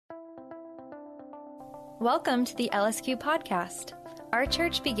Welcome to the LSQ podcast. Our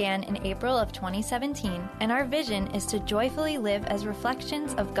church began in April of 2017, and our vision is to joyfully live as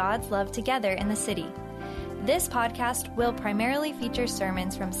reflections of God's love together in the city. This podcast will primarily feature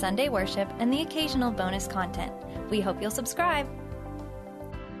sermons from Sunday worship and the occasional bonus content. We hope you'll subscribe.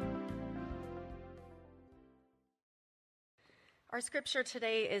 Our scripture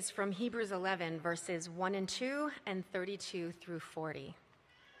today is from Hebrews 11, verses 1 and 2 and 32 through 40.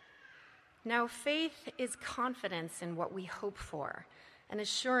 Now, faith is confidence in what we hope for, and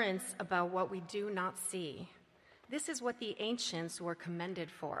assurance about what we do not see. This is what the ancients were commended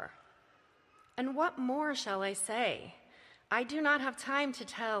for. And what more shall I say? I do not have time to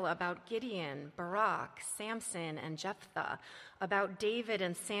tell about Gideon, Barak, Samson, and Jephthah, about David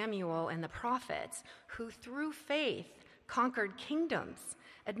and Samuel and the prophets, who through faith conquered kingdoms,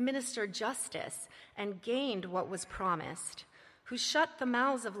 administered justice, and gained what was promised, who shut the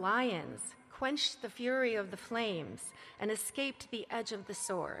mouths of lions, quenched the fury of the flames, and escaped the edge of the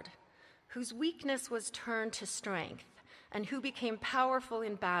sword, whose weakness was turned to strength, and who became powerful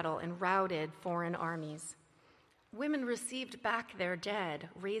in battle and routed foreign armies. Women received back their dead,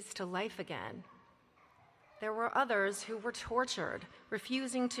 raised to life again. There were others who were tortured,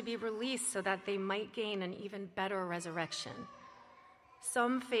 refusing to be released so that they might gain an even better resurrection.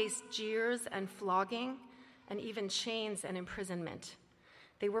 Some faced jeers and flogging, and even chains and imprisonment.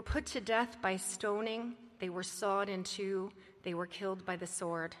 They were put to death by stoning, they were sawed in two, they were killed by the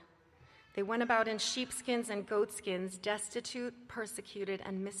sword. They went about in sheepskins and goatskins, destitute, persecuted,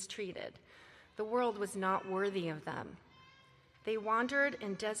 and mistreated. The world was not worthy of them. They wandered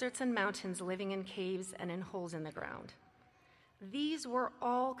in deserts and mountains, living in caves and in holes in the ground. These were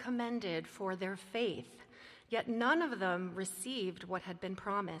all commended for their faith, yet none of them received what had been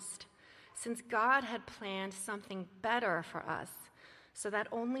promised, since God had planned something better for us, so that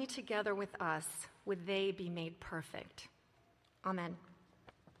only together with us would they be made perfect. Amen.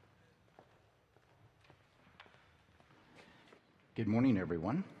 Good morning,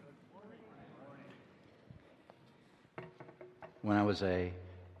 everyone. When I was a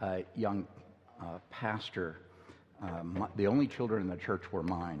young pastor, the only children in the church were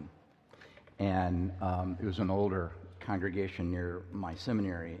mine. And it was an older congregation near my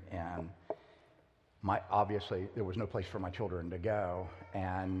seminary, and obviously there was no place for my children to go.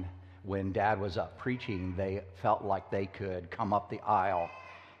 And when Dad was up preaching, they felt like they could come up the aisle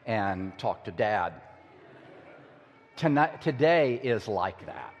and talk to Dad. Today is like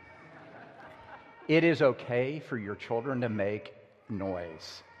that. It is okay for your children to make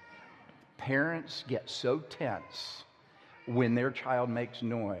noise. Parents get so tense when their child makes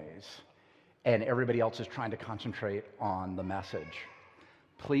noise and everybody else is trying to concentrate on the message.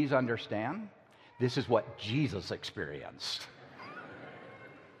 Please understand, this is what Jesus experienced.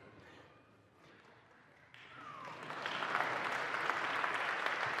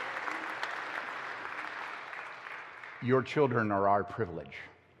 Your children are our privilege.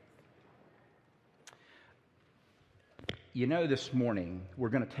 You know, this morning, we're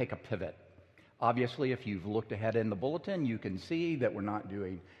going to take a pivot. Obviously, if you've looked ahead in the bulletin, you can see that we're not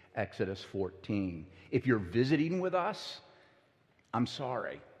doing Exodus 14. If you're visiting with us, I'm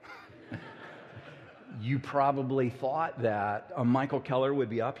sorry. You probably thought that Michael Keller would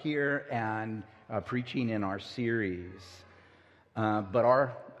be up here and preaching in our series. But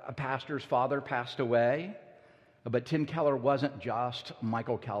our pastor's father passed away. But Tim Keller wasn't just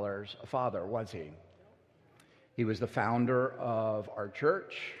Michael Keller's father, was he? He was the founder of our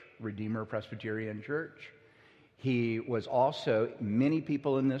church, Redeemer Presbyterian Church. He was also, many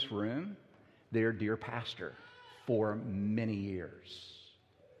people in this room, their dear pastor for many years.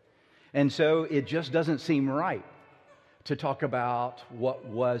 And so it just doesn't seem right to talk about what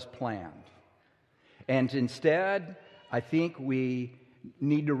was planned. And instead, I think we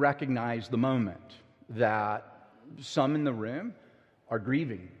need to recognize the moment that some in the room are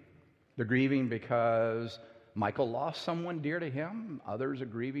grieving. They're grieving because Michael lost someone dear to him. Others are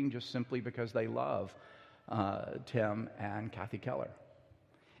grieving just simply because they love Tim and Kathy Keller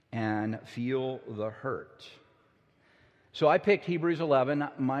and feel the hurt. So I picked Hebrews 11.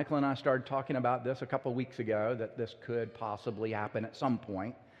 Michael and I started talking about this a couple weeks ago, that this could possibly happen at some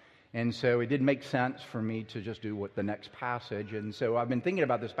point. And so it didn't make sense for me to just do the next passage. And so I've been thinking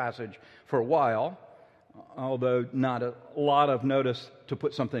about this passage for a while, although not a lot of notice to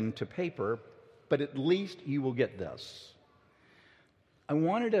put something to paper, but at least you will get this. I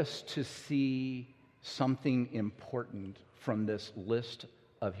wanted us to see something important from this list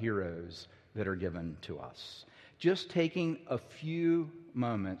of heroes that are given to us. Just taking a few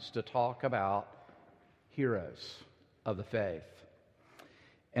moments to talk about heroes of the faith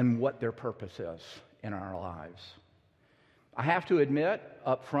and what their purpose is in our lives. I have to admit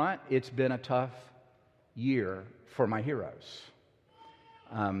up front, it's been a tough year for my heroes.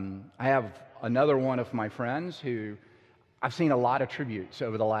 I have another one of my friends who I've seen a lot of tributes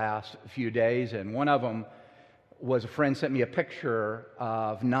over the last few days, and one of them was a friend sent me a picture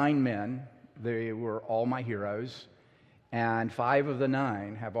of 9 men. They were all my heroes, and 5 of the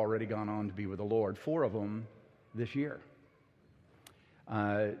 9 have already gone on to be with the Lord, 4 of them this year.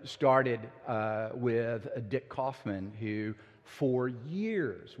 Started with Dick Kaufman, who for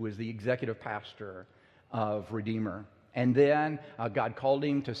years was the executive pastor of Redeemer. And then God called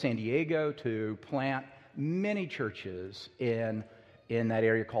him to San Diego to plant many churches in that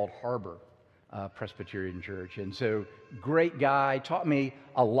area called Harbor Presbyterian Church. And so, great guy, taught me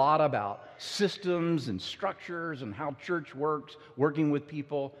a lot about systems and structures and how church works, working with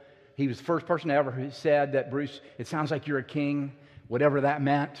people. He was the first person ever who said that, Bruce, it sounds like you're a king, whatever that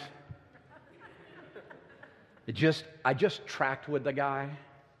meant. I just tracked with the guy.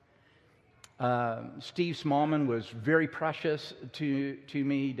 Steve Smallman was very precious to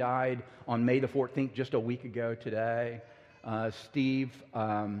me. He died on May the 14th, just a week ago today. Steve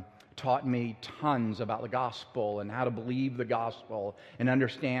taught me tons about the gospel and how to believe the gospel and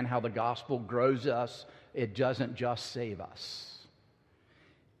understand how the gospel grows us. It doesn't just save us.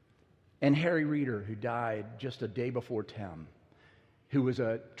 And Harry Reeder, who died just a day before Tim, who was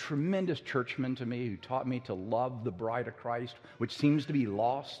a tremendous churchman to me, who taught me to love the bride of Christ, which seems to be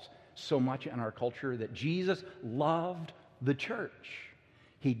lost so much in our culture, that Jesus loved the church.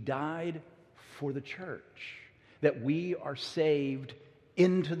 He died for the church, that we are saved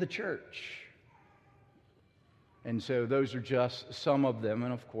into the church. And so those are just some of them.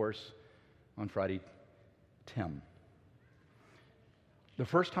 And of course, on Friday, Tim. The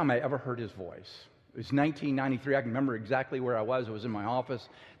first time I ever heard his voice, it was 1993. I can remember exactly where I was. I was in my office.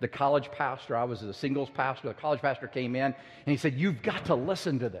 The college pastor, I was the singles pastor. The college pastor came in and he said, "You've got to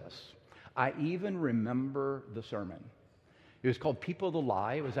listen to this." I even remember the sermon. It was called People of the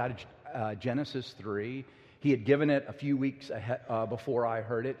Lie. It was out of Genesis 3. He had given it a few weeks before I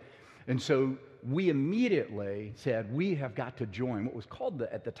heard it. And so we immediately said, we have got to join what was called,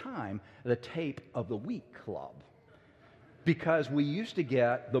 at the time, the Tape of the Week Club. Because we used to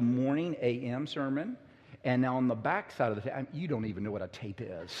get the morning AM sermon, and now on the back side of the tape, you don't even know what a tape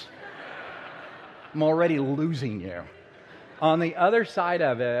is. I'm already losing you. On the other side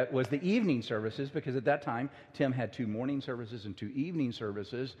of it was the evening services, because at that time, Tim had 2 morning services and 2 evening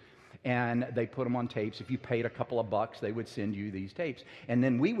services, and they put them on tapes. If you paid a couple of bucks, they would send you these tapes. And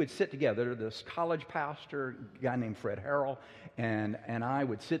then we would sit together, this college pastor, a guy named Fred Harrell, and I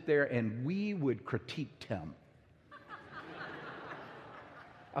would sit there, and we would critique Tim.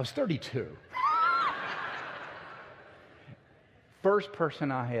 I was 32. First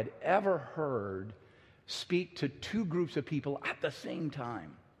person I had ever heard speak to 2 groups of people at the same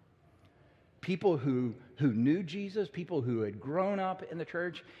time. People who knew Jesus, people who had grown up in the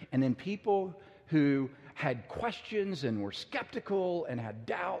church, and then people who had questions and were skeptical and had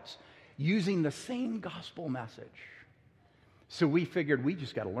doubts using the same gospel message. So we figured we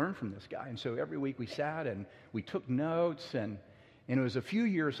just got to learn from this guy. And so every week we sat and we took notes, and it was a few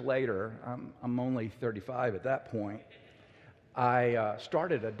years later, I'm only 35 at that point, I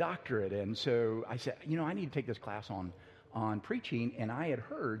started a doctorate. And so I said, I need to take this class on preaching. And I had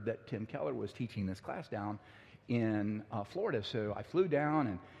heard that Tim Keller was teaching this class down in Florida. So I flew down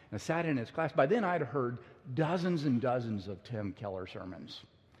and I sat in his class. By then I'd heard dozens and dozens of Tim Keller sermons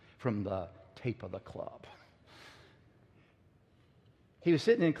from the tape of the club. He was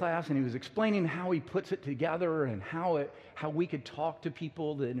sitting in class and he was explaining how he puts it together and how we could talk to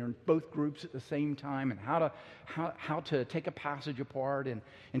people that are in both groups at the same time, and how to take a passage apart.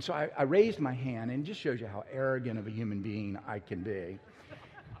 And so I raised my hand, and it just shows you how arrogant of a human being I can be.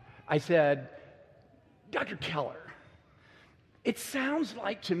 I said, "Dr. Keller, it sounds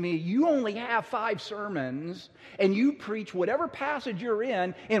like to me you only have 5 sermons, and you preach whatever passage you're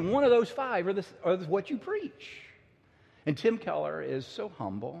in, and one of those 5 are what you preach." And Tim Keller is so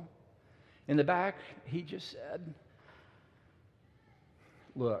humble. In the back, he just said,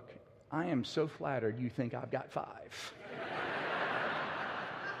 "Look, I am so flattered you think I've got 5.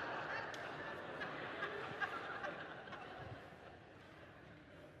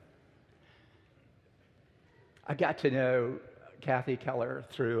 I got to know Kathy Keller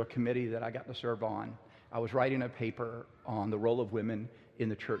through a committee that I got to serve on. I was writing a paper on the role of women in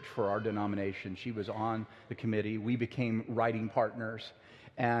the church for our denomination. She was on the committee. We became writing partners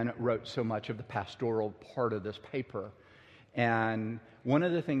and wrote so much of the pastoral part of this paper. And one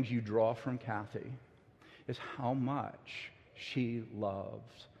of the things you draw from Kathy is how much she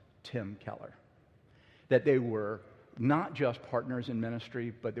loves Tim Keller. that they were not just partners in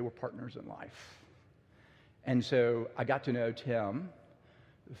ministry, but they were partners in life. And so I got to know Tim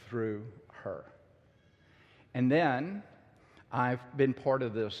through her. And then I've been part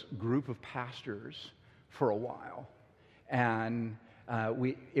of this group of pastors for a while. And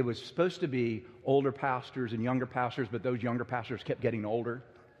it was supposed to be older pastors and younger pastors, but those younger pastors kept getting older.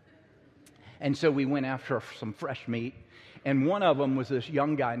 And so we went after some fresh meat. And one of them was this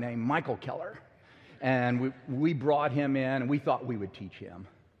young guy named Michael Keller. And we brought him in, and we thought we would teach him.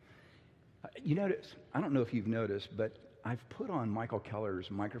 You notice, I don't know if you've noticed, but I've put on Michael Keller's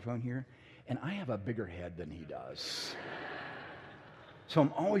microphone here, and I have a bigger head than he does. So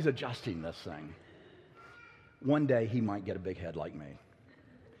I'm always adjusting this thing. One day he might get a big head like me.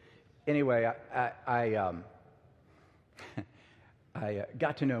 Anyway, I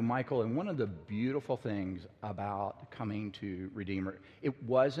got to know Michael, and one of the beautiful things about coming to Redeemer, it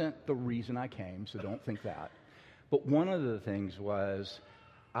wasn't the reason I came, so don't think that. But one of the things was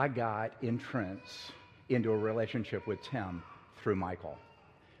I got entrance into a relationship with Tim through Michael.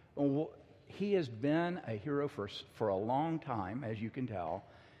 Well, he has been a hero for a long time, as you can tell,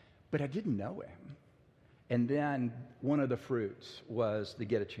 but I didn't know him. And then one of the fruits was to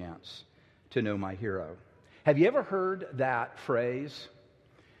get a chance to know my hero. Have you ever heard that phrase?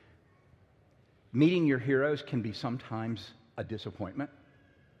 Meeting your heroes can be sometimes a disappointment.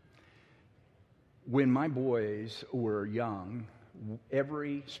 When my boys were young,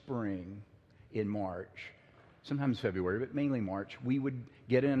 every spring in March, sometimes February, but mainly March, we would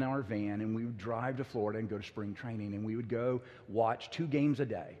get in our van and we would drive to Florida and go to spring training, and we would go watch 2 games a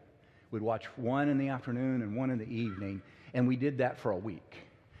day. We'd watch one in the afternoon and one in the evening, and we did that for a week.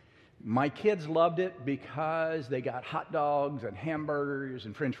 My kids loved it because they got hot dogs and hamburgers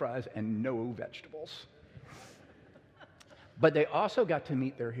and french fries and no vegetables. But they also got to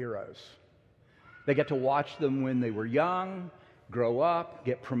meet their heroes. They got to watch them when they were young, grow up,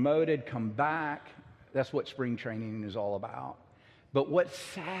 get promoted, come back. That's what spring training is all about. But what's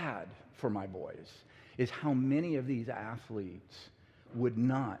sad for my boys is how many of these athletes would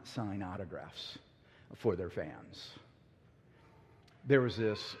not sign autographs for their fans. There was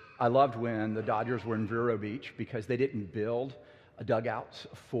this, I loved when the Dodgers were in Vero Beach because they didn't build dugouts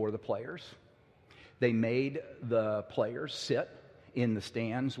for the players. They made the players sit in the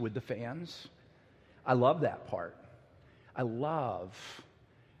stands with the fans. I love that part. I love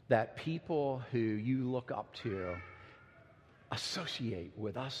that people who you look up to associate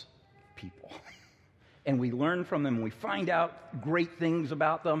with us people. And we learn from them, we find out great things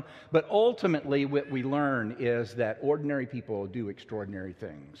about them, but ultimately what we learn is that ordinary people do extraordinary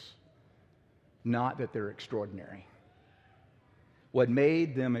things, not that they're extraordinary. What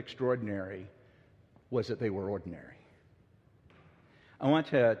made them extraordinary was that they were ordinary. I want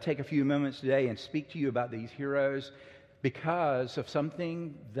to take a few moments today and speak to you about these heroes because of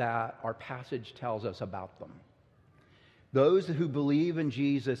something that our passage tells us about them. Those who believe in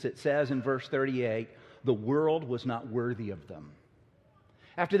Jesus, it says in verse 38, the world was not worthy of them.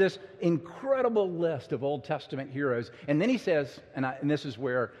 After this incredible list of Old Testament heroes, and then he says, and this is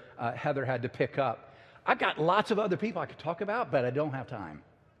where Heather had to pick up, I've got lots of other people I could talk about, but I don't have time.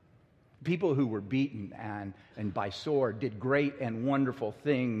 People who were beaten and by sword did great and wonderful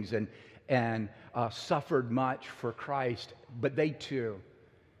things and suffered much for Christ, but they too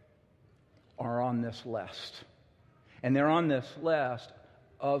are on this list. And they're on this list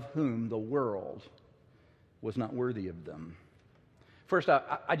of whom the world was not worthy of them. First,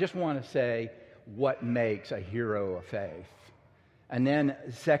 I just want to say what makes a hero of faith. And then,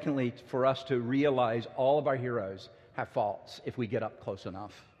 secondly, for us to realize all of our heroes have faults if we get up close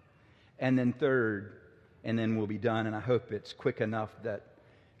enough. And then third, and then we'll be done, and I hope it's quick enough that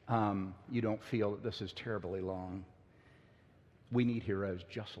you don't feel that this is terribly long. We need heroes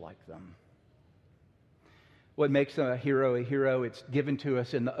just like them. What makes a hero, it's given to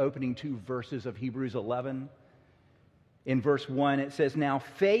us in the opening 2 verses of Hebrews 11. In verse 1, it says, now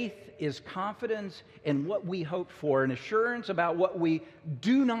faith is confidence in what we hope for, and assurance about what we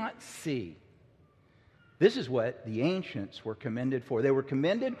do not see. This is what the ancients were commended for. They were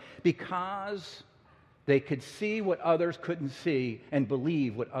commended because they could see what others couldn't see and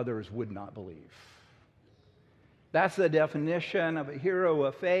believe what others would not believe. That's the definition of a hero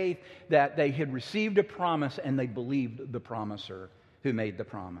of faith, that they had received a promise and they believed the promiser who made the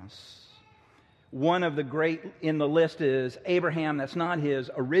promise. One of the great in the list is Abraham. That's not his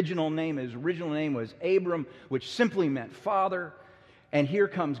original name. His original name was Abram, which simply meant father. And here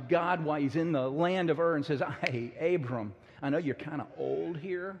comes God while he's in the land of Ur and says, hey, Abram, I know you're kind of old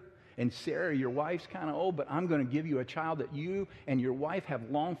here, and Sarah, your wife's kind of old, but I'm going to give you a child that you and your wife have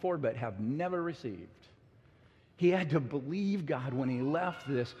longed for but have never received. He had to believe God when he left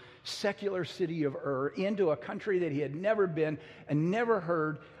this secular city of Ur into a country that he had never been and never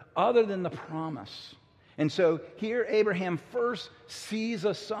heard other than the promise. And so here Abraham first sees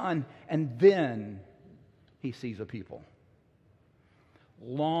a son, and then he sees a people.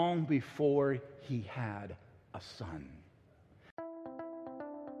 Long before he had a son.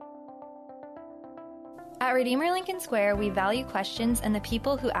 At Redeemer Lincoln Square, we value questions and the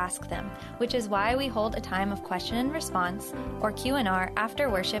people who ask them, which is why we hold a time of question and response, or Q&R, after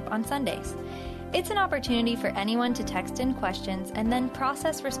worship on Sundays. It's an opportunity for anyone to text in questions and then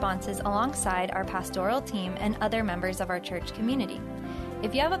process responses alongside our pastoral team and other members of our church community.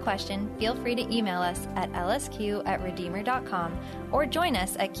 If you have a question, feel free to email us at lsq@redeemer.com or join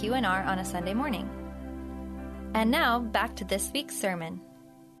us at Q&R on a Sunday morning. And now, back to this week's sermon.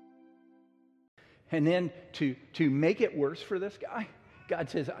 And then to make it worse for this guy, God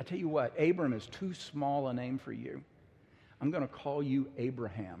says, I tell you what, Abram is too small a name for you. I'm going to call you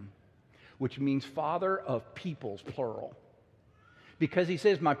Abraham, which means father of peoples, plural. Because he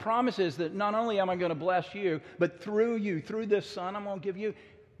says, my promise is that not only am I going to bless you, but through you, through this son I'm going to give you,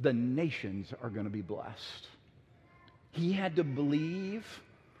 the nations are going to be blessed. He had to believe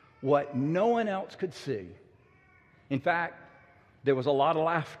what no one else could see. In fact, there was a lot of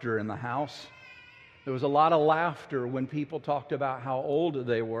laughter in the house. There was a lot of laughter when people talked about how old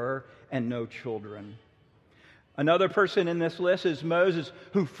they were and no children. Another person in this list is Moses,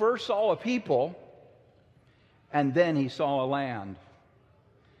 who first saw a people and then he saw a land.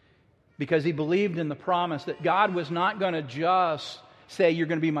 Because he believed in the promise that God was not going to just say, you're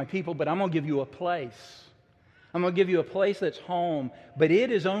going to be my people, but I'm going to give you a place. I'm going to give you a place that's home. But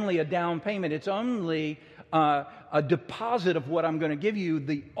it is only a down payment. It's only a deposit of what I'm going to give you,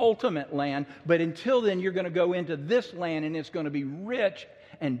 the ultimate land. But until then, you're going to go into this land, and it's going to be rich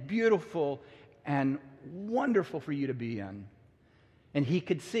and beautiful and wonderful for you to be in. And he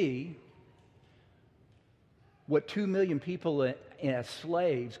could see what 2 million people as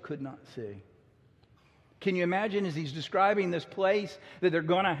slaves could not see. Can you imagine as he's describing this place that they're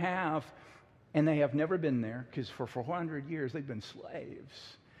going to have, and they have never been there, because for 400 years they've been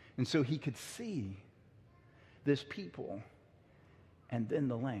slaves. And so he could see this people and then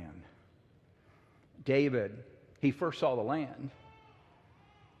the land. David, he first saw the land,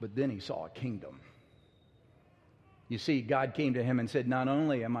 but then he saw a kingdom. You see, God came to him and said, not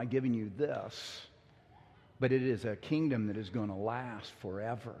only am I giving you this, but it is a kingdom that is going to last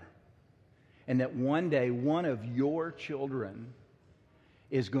forever. And that one day, one of your children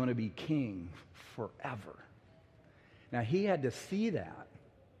is going to be king forever. Now, he had to see that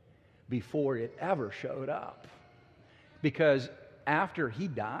before it ever showed up. Because after he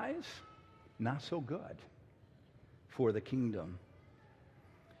dies, not so good for the kingdom.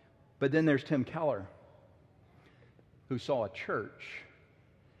 But then there's Tim Keller, who saw a church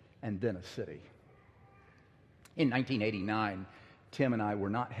and then a city. In 1989, Tim and I were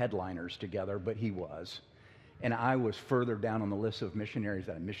not headliners together, but he was. And I was further down on the list of missionaries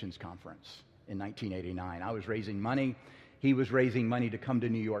at a missions conference in 1989. I was raising money. He was raising money to come to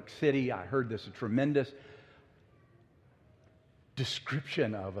New York City. I heard this tremendous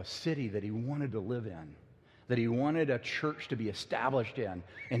description of a city that he wanted to live in, that he wanted a church to be established in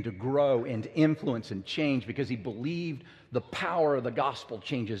and to grow and to influence and change, because he believed the power of the gospel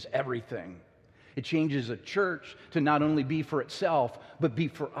changes everything. It changes a church to not only be for itself, but be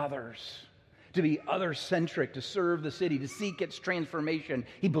for others, to be other-centric, to serve the city, to seek its transformation.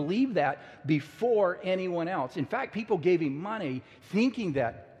 He believed that before anyone else. In fact, people gave him money thinking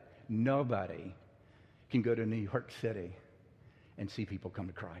that nobody can go to New York City and see people come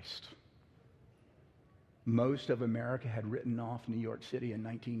to Christ. Most of America had written off New York City in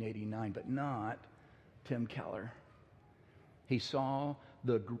 1989, but not Tim Keller. He saw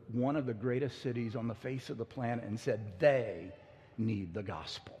one of the greatest cities on the face of the planet and said, they need the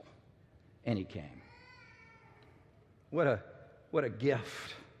gospel. And he came. What a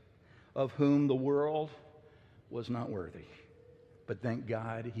gift, of whom the world was not worthy. But thank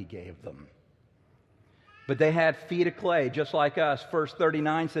God he gave them. But they had feet of clay, just like us. Verse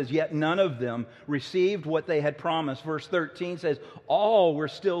 39 says, yet none of them received what they had promised. Verse 13 says, all were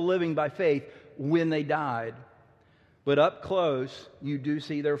still living by faith when they died. But up close, you do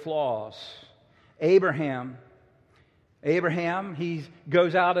see their flaws. Abraham, he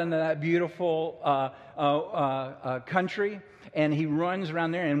goes out into that beautiful country, and he runs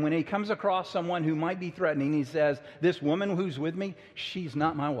around there. And when he comes across someone who might be threatening, he says, this woman who's with me, she's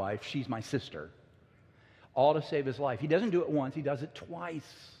not my wife, she's my sister. All to save his life. He doesn't do it once, he does it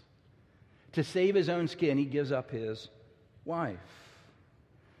twice. To save his own skin, he gives up his wife.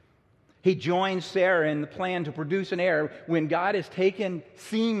 He joins Sarah in the plan to produce an heir. When God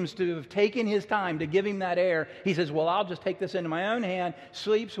seems to have taken his time to give him that heir, he says, well, I'll just take this into my own hand,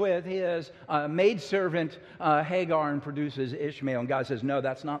 sleeps with his maidservant Hagar and produces Ishmael. And God says, no,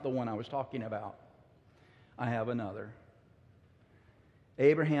 that's not the one I was talking about. I have another.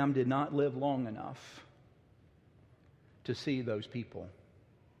 Abraham did not live long enough to see those people.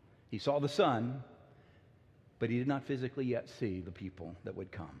 He saw the son, but he did not physically yet see the people that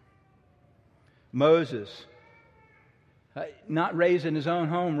would come. Moses, not raised in his own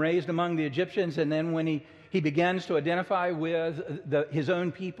home, raised among the Egyptians, and then when he begins to identify with his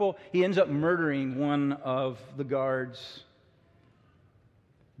own people, he ends up murdering one of the guards.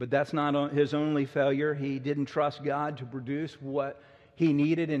 But that's not his only failure. He didn't trust God to produce what he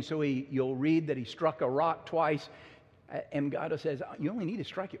needed, and so you'll read that he struck a rock twice. And God says, you only need to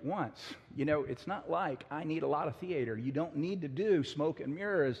strike it once. You know, it's not like I need a lot of theater. You don't need to do smoke and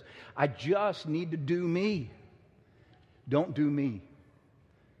mirrors. I just need to do me. Don't do me.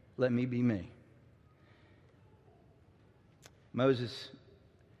 Let me be me. Moses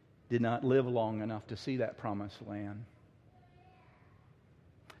did not live long enough to see that promised land.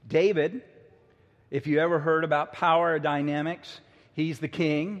 David, if you ever heard about power dynamics, he's the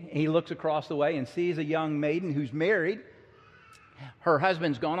king. He looks across the way and sees a young maiden who's married. Her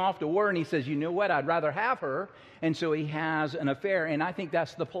husband's gone off to war, and he says, you know what, I'd rather have her. And so he has an affair. And I think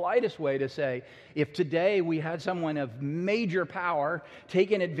that's the politest way to say, if today we had someone of major power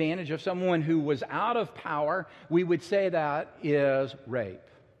taking advantage of someone who was out of power, we would say that is rape,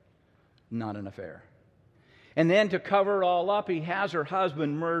 not an affair. And then to cover it all up, he has her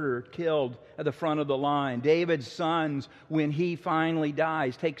husband murdered, killed at the front of the line. David's sons, when he finally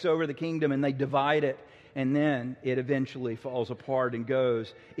dies, takes over the kingdom and they divide it. And then it eventually falls apart and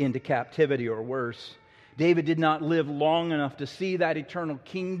goes into captivity or worse. David did not live long enough to see that eternal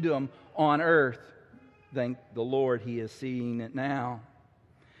kingdom on earth. Thank the Lord, he is seeing it now.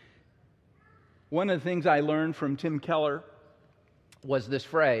 One of the things I learned from Tim Keller was this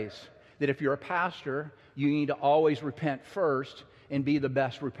phrase, that if you're a pastor, you need to always repent first and be the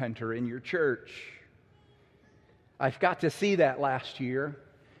best repenter in your church. I got to see that last year.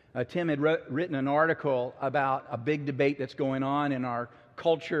 Tim had written an article about a big debate that's going on in our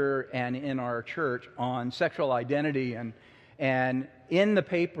culture and in our church on sexual identity. And in the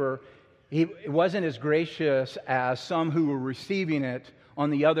paper, he wasn't as gracious as some who were receiving it on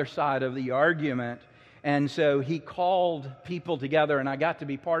the other side of the argument. And so he called people together, and I got to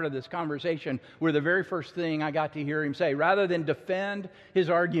be part of this conversation where the very first thing I got to hear him say, rather than defend his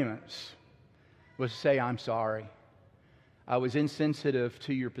arguments, was to say, I'm sorry. I was insensitive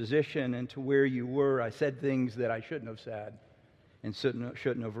to your position and to where you were. I said things that I shouldn't have said and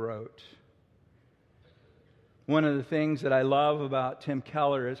shouldn't have wrote. One of the things that I love about Tim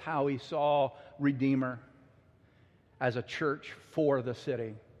Keller is how he saw Redeemer as a church for the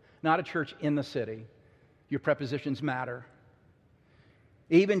city, not a church in the city. Your prepositions matter.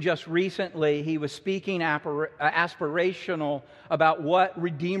 Even just recently, he was speaking aspirational about what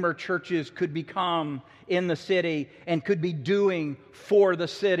Redeemer churches could become in the city and could be doing for the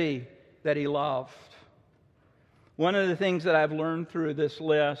city that he loved. One of the things that I've learned through this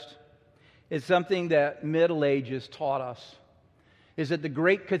list is something that Middle Ages taught us, is that the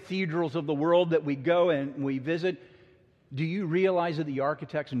great cathedrals of the world that we go and we visit, do you realize that the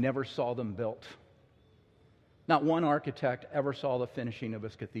architects never saw them built? Not one architect ever saw the finishing of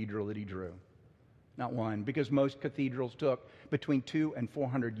his cathedral that he drew. Not one, because most cathedrals took between 200 and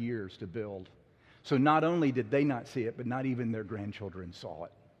 400 years to build. So not only did they not see it, but not even their grandchildren saw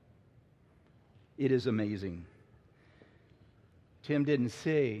it. It is amazing. Tim didn't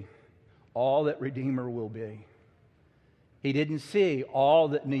see all that Redeemer will be. He didn't see all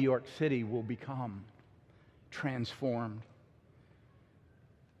that New York City will become, transformed,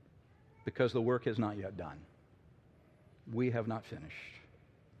 because the work is not yet done. We have not finished.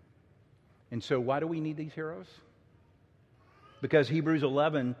 And so why do we need these heroes? Because Hebrews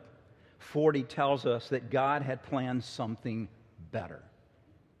 11:40 tells us that God had planned something better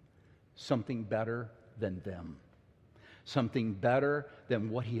than them, something better than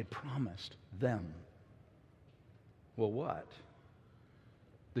what he had promised them. Well, what?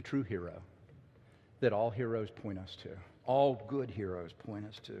 The true hero that all heroes point us to, all good heroes point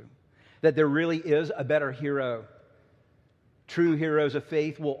us to, that there really is a better hero. True heroes of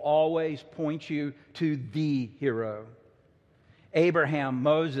faith will always point you to the hero. Abraham,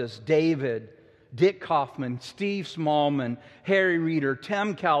 Moses, David, Dick Kaufman, Steve Smallman, Harry Reeder,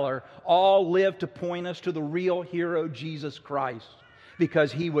 Tim Keller all live to point us to the real hero, Jesus Christ,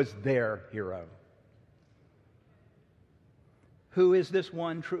 because he was their hero. Who is this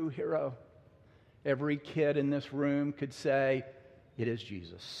one true hero? Every kid in this room could say, it is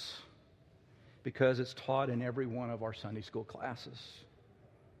Jesus, because it's taught in every one of our Sunday school classes.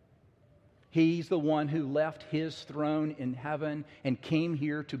 He's the one who left his throne in heaven and came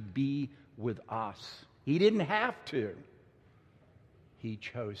here to be with us. He didn't have to. He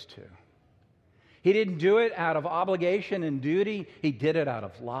chose to. He didn't do it out of obligation and duty. He did it out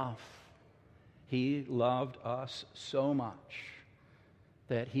of love. He loved us so much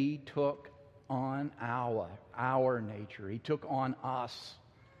that he took on our nature. He took on us,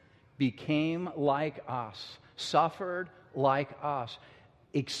 became like us, suffered like us,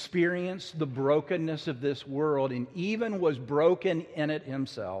 experienced the brokenness of this world, and even was broken in it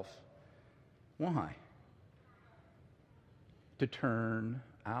himself. Why? To turn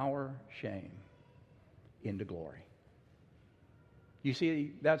our shame into glory. You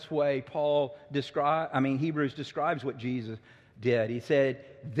see, that's why Hebrews describes what Jesus did. He said,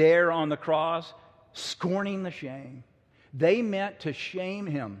 there on the cross, scorning the shame. They meant to shame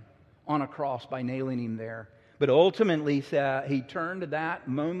him on a cross by nailing him there. But ultimately, he turned that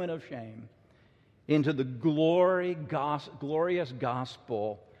moment of shame into the glorious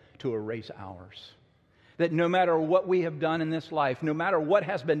gospel to erase ours. That no matter what we have done in this life, no matter what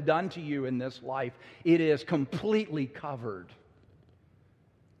has been done to you in this life, it is completely covered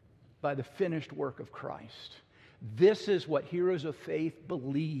by the finished work of Christ. This is what heroes of faith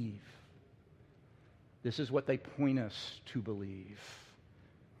believe. This is what they point us to believe.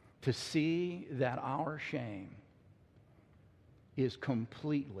 To see that our shame is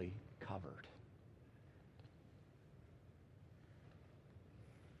completely covered.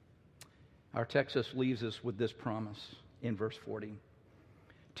 Our text leaves us with this promise in verse 40.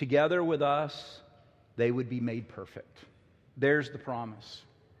 Together with us, they would be made perfect. There's the promise.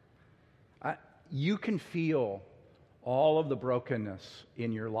 You can feel all of the brokenness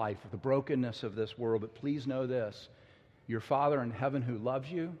in your life, the brokenness of this world, but please know this. Your Father in heaven who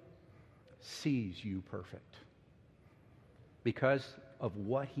loves you sees you perfect because of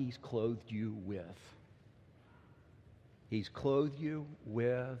what He's clothed you with. He's clothed you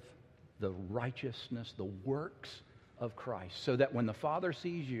with the righteousness, the works of Christ, so that when the Father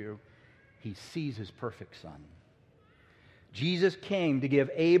sees you, He sees His perfect Son. Jesus came to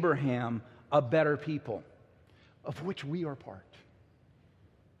give Abraham a better people, of which we are part.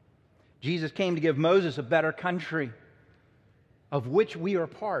 Jesus came to give Moses a better country, of which we are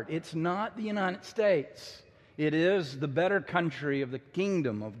part. It's not the United States. It is the better country of the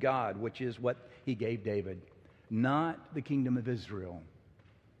kingdom of God, which is what He gave David. Not the kingdom of Israel,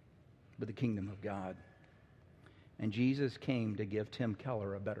 but the kingdom of God. And Jesus came to give Tim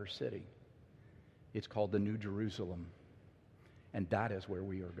Keller a better city. It's called the New Jerusalem. And that is where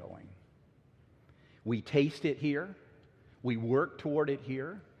we are going. We taste it here. We work toward it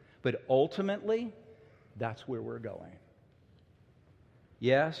here. But ultimately, that's where we're going.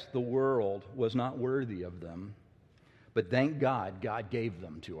 Yes, the world was not worthy of them. But thank God, God gave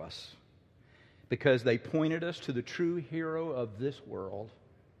them to us. Because they pointed us to the true hero of this world,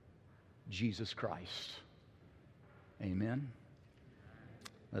 Jesus Christ. Amen.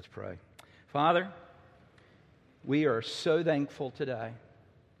 Let's pray. Father, we are so thankful today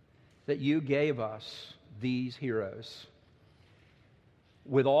that you gave us these heroes.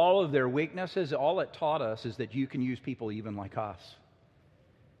 With all of their weaknesses, all it taught us is that you can use people even like us.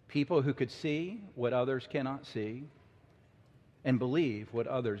 People who could see what others cannot see and believe what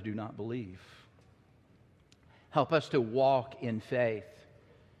others do not believe. Help us to walk in faith,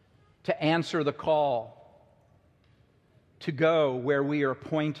 to answer the call, to go where we are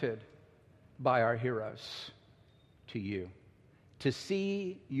pointed by our heroes, to you, to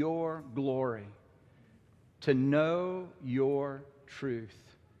see your glory, to know your truth,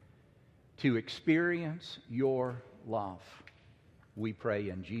 to experience your love. We pray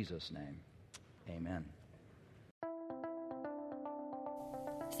in Jesus' name. Amen.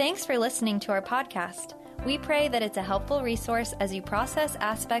 Thanks for listening to our podcast. We pray that it's a helpful resource as you process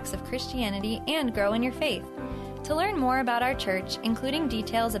aspects of Christianity and grow in your faith. To learn more about our church, including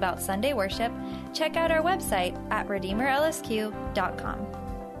details about Sunday worship, check out our website at redeemerlsq.com.